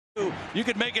You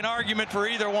could make an argument for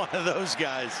either one of those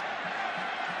guys.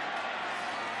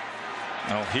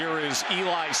 Well, here is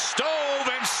Eli Stove,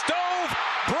 and Stove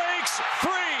breaks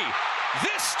free.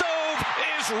 This Stove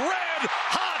is red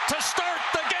hot to start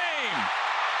the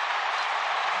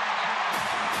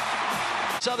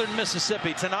game. Southern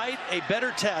Mississippi tonight, a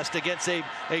better test against a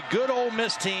good Ole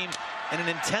Miss team in an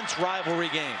intense rivalry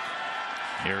game.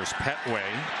 Here's Petway,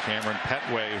 Cameron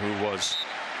Petway, who was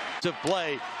to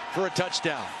play for a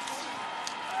touchdown.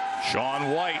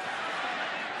 Sean White,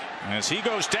 as he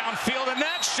goes downfield, and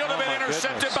that should have been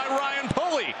intercepted by Ryan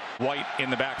Pulley. White in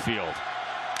the backfield.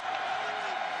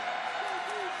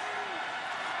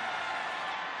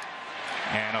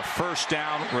 And a first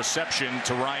down reception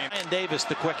to Ryan Davis,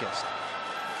 the quickest.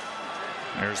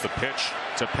 There's the pitch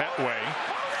to Petway.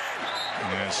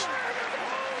 Yes.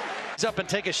 He's up and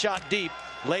take a shot deep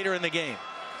later in the game.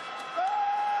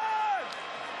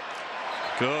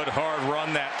 Good hard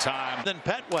run that time. Then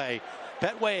Petway,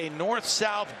 a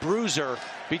north-south bruiser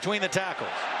between the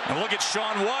tackles. And look at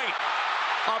Sean White.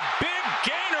 A big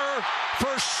gainer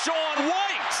for Sean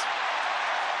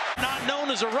White. Not known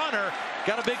as a runner,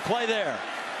 got a big play there.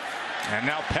 And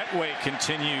now Petway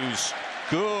continues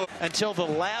good. Until the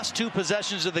last two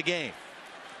possessions of the game.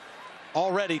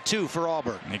 Already 2 for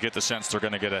Auburn. You get the sense they're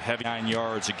going to get a heavy 9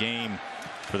 yards a game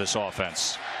for this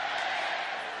offense.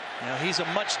 Now he's a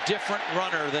much different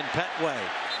runner than Petway.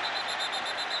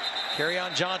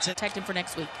 Kerryon Johnson. Protect him for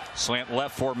next week. Slant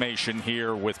left formation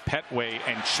here with Petway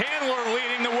and Chandler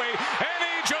leading the way, and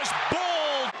he just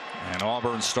bowled. And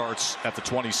Auburn starts at the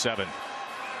 27.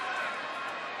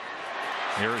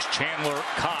 Here's Chandler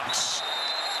Cox.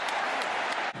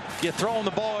 You throw him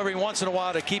the ball every once in a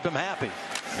while to keep him happy.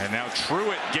 And now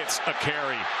Truitt gets a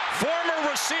carry. Former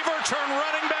receiver turned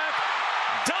running back.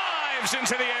 Dives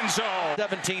into the end zone.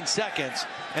 17 seconds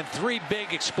and 3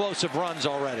 big explosive runs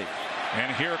already.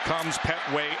 And here comes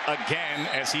Petway again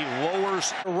as he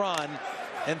lowers. Run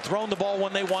and thrown the ball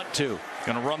when they want to.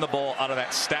 Going to run the ball out of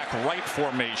that stack right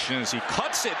formation as he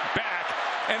cuts it back.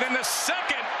 And then the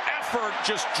second effort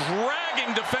just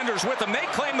dragging defenders with him. They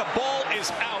claim the ball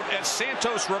is out as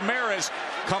Santos Ramirez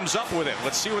comes up with it.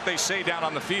 Let's see what they say down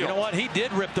on the field. You know what? He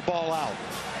did rip the ball out.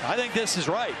 I think this is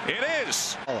right. It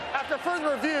is. After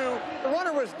further review, the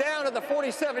runner was down at the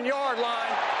 47-yard line.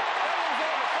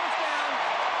 That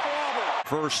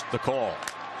was on the first down for Auburn. First, the call.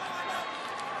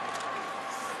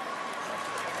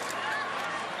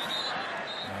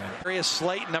 Darius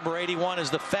Slayton, number 81,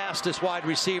 is the fastest wide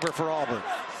receiver for Auburn.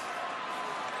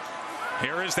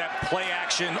 Here is that play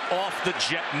action off the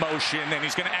jet motion, and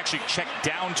he's going to actually check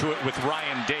down to it with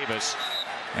Ryan Davis.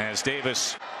 As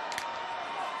Davis.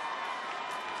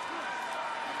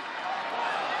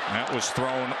 That was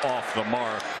thrown off the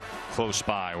mark. Close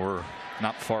by. We're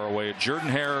not far away at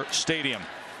Jordan-Hare Stadium.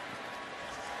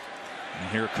 And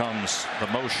here comes the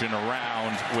motion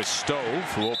around with Stove,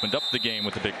 who opened up the game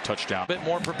with a big touchdown. A bit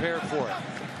more prepared for it.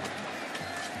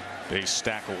 They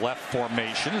stack left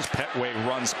formation as Petway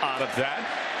runs out of that.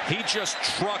 He just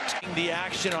trucked the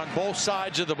action on both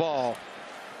sides of the ball.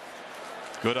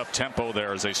 Good up tempo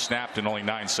there as they snapped in only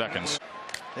 9 seconds.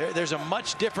 There's a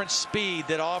much different speed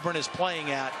that Auburn is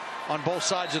playing at on both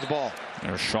sides of the ball.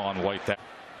 There's Sean White. That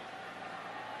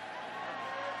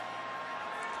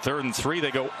 3rd and 3,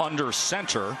 they go under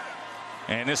center,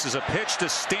 and this is a pitch to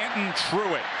Stanton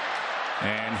Truitt,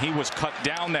 and he was cut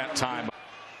down that time.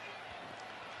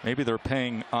 Maybe they're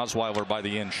paying Osweiler by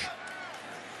the inch.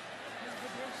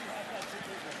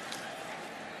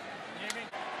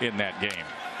 In that game.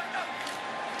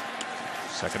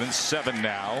 2nd and 7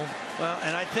 now. Well,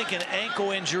 and I think an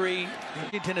ankle injury,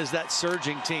 Washington is that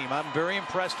surging team. I'm very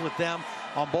impressed with them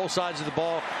on both sides of the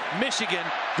ball. Michigan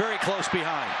very close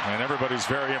behind. And everybody's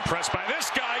very impressed by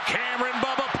this guy, Cameron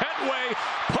Bubba Petway,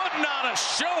 putting on a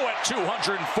show at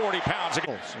 240 pounds.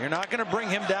 You're not going to bring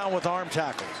him down with arm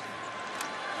tackles.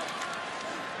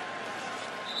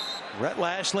 Rhett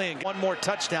Lashley, and one more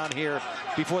touchdown here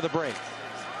before the break.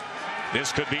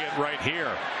 This could be it right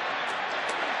here.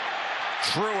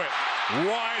 Truitt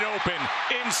wide open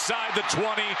inside the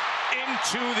 20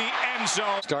 into the end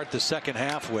zone. Start the second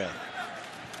half with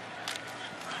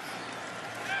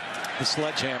the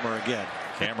sledgehammer again.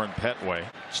 Cameron Petway.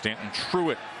 Stanton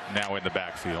Truitt now in the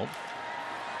backfield.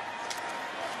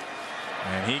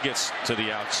 And he gets to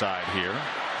the outside here.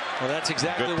 Well, that's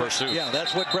exactly Good pursuit. Yeah,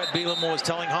 that's what Brett Bielema was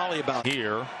telling Holly about.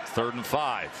 Here, 3rd and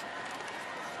 5.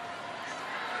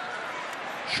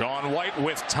 Sean White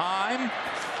with time,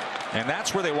 and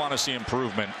that's where they want to see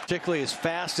improvement. Particularly as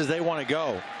fast as they want to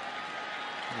go.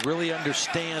 Really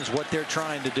understands what they're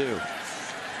trying to do.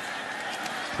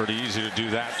 Pretty easy to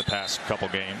do that the past couple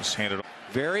games. Handed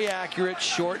Very accurate,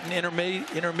 short and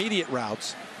intermediate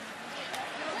routes.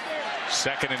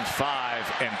 2nd and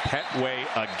 5, and Petway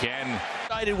again.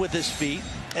 Excited with his feet,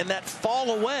 and that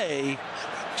fall away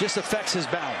just affects his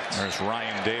balance. There's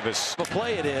Ryan Davis. The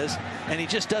play it is, and he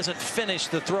just doesn't finish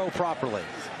the throw properly.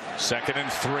 2nd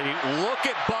and 3. Look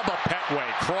at Bubba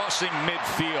Petway crossing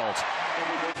midfield.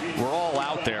 We're all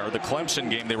out there. The Clemson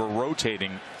game, they were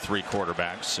rotating 3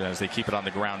 quarterbacks as they keep it on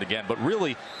the ground again. But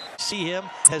really, see him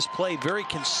has played very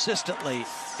consistently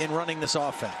in running this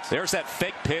offense. There's that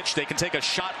fake pitch. They can take a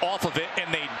shot off of it,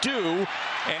 and they do.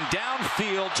 And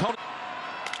downfield, Tony.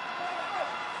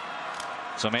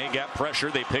 Some A-gap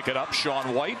pressure. They pick it up.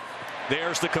 Sean White.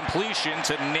 There's the completion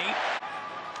to Nate.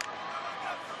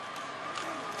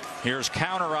 Here's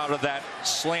counter out of that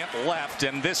slant left,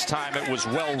 and this time it was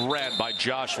well read by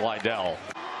Josh Lydell.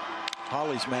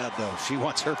 Holly's mad, though. She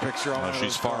wants her picture on.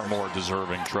 She's far more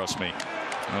deserving, trust me.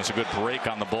 It was a good break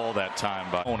on the ball that time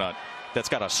by Donut. That's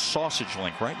got a sausage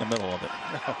link right in the middle of it.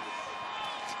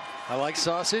 I like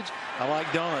sausage. I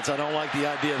like donuts. I don't like the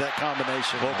idea of that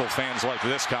combination. Local fans like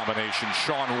this combination.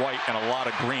 Sean White and a lot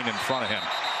of green in front of him.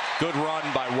 Good run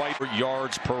by White.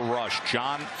 Yards per rush.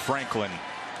 John Franklin.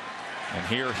 And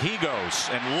here he goes.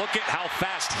 And look at how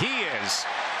fast he is.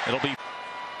 It'll be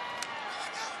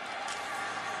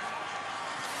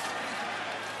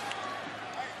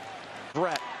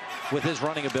threat with his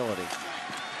running ability.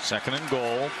 2nd and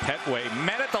goal. Petway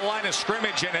met at the line of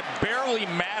scrimmage, and it barely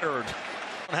mattered.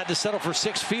 Had to settle for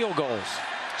 6 field goals.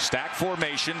 Stack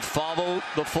formation, follow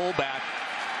the fullback,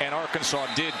 and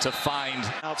Arkansas did to find.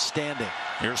 Outstanding.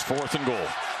 Here's 4th and goal.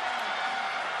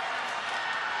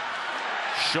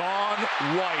 Sean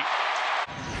White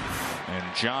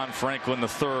and John Franklin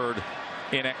III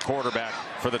in at quarterback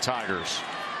for the Tigers.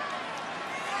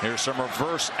 Here's some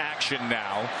reverse action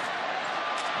now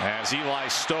as Eli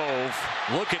Stove.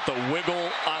 Look at the wiggle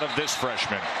out of this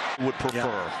freshman. Would prefer.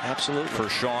 Yeah, absolutely. For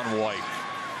Sean White.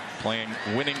 Playing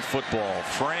winning football.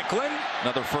 Franklin,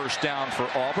 another first down for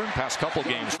Auburn. Past couple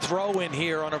games. Throw in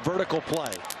here on a vertical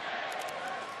play.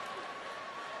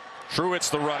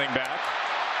 Truitt's the running back.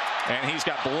 And he's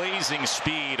got blazing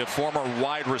speed, a former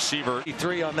wide receiver.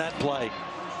 3 on that play.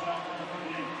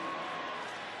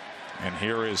 And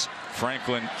here is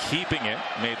Franklin keeping it.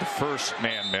 Made the first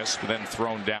man miss, but then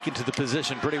thrown down. Into the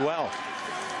position pretty well.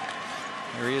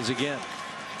 There he is again.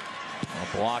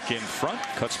 A block in front,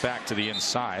 cuts back to the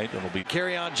inside. It'll be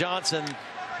Kerryon Johnson,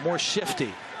 more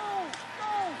shifty.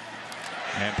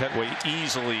 And Petway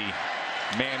easily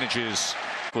manages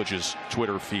Coach's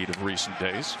Twitter feed of recent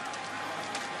days.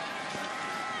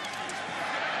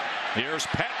 Here's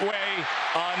Petway,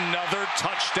 another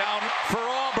touchdown for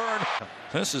Auburn.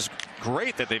 This is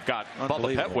great that they've got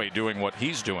Bubba Petway doing what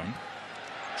he's doing.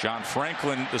 John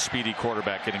Franklin, the speedy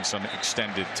quarterback, getting some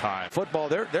extended time. Football,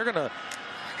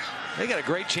 they got a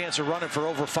great chance of running for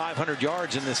over 500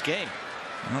 yards in this game.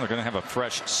 Well, they're going to have a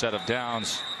fresh set of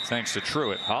downs thanks to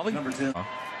Truitt. Holly? Number 10.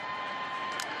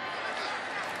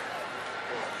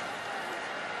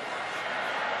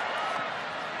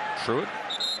 Truitt.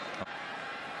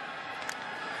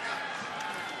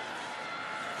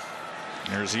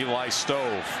 There's Eli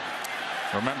Stove.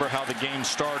 Remember how the game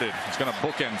started. He's going to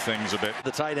bookend things a bit.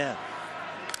 The tight end.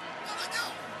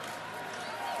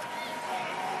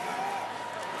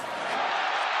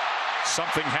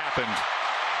 Something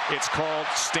happened. It's called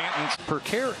Stanton per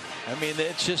carry. I mean,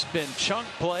 it's just been chunk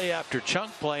play after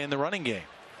chunk play in the running game.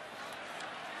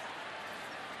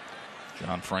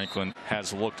 John Franklin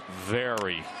has looked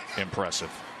very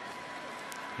impressive.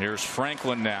 Here's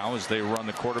Franklin now as they run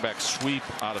the quarterback sweep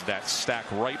out of that stack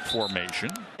right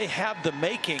formation. They have the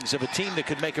makings of a team that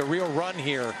could make a real run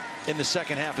here in the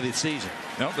second half of the season.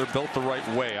 No, they're built the right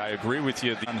way. I agree with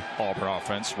you. The Auburn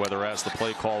offense, whether as the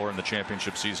play caller in the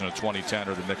championship season of 2010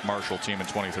 or the Nick Marshall team in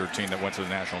 2013 that went to the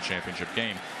national championship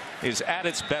game, is at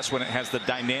its best when it has the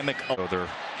dynamic. Oh, they're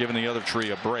giving the other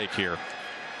tree a break here.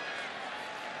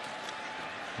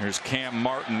 Here's Cam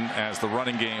Martin as the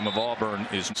running game of Auburn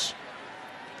is.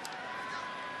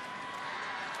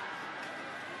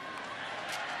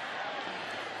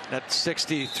 At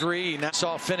 63, now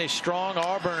saw finish strong.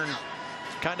 Auburn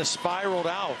kind of spiraled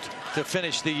out to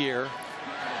finish the year.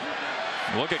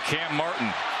 Look at Cam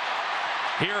Martin.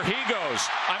 Here he goes.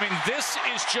 I mean, this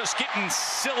is just getting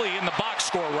silly in the box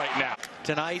score right now.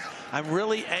 Tonight, I'm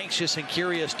really anxious and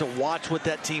curious to watch what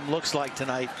that team looks like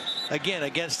tonight. Again,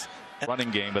 against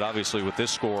running game, but obviously with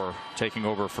this score taking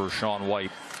over for Sean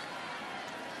White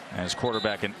as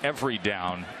quarterback in every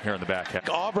down here in the back half.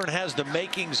 Auburn has the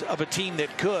makings of a team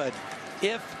that could,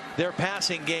 if their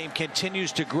passing game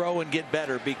continues to grow and get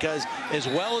better, because as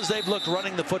well as they've looked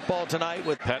running the football tonight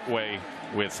with Petway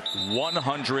with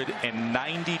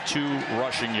 192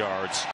 rushing yards.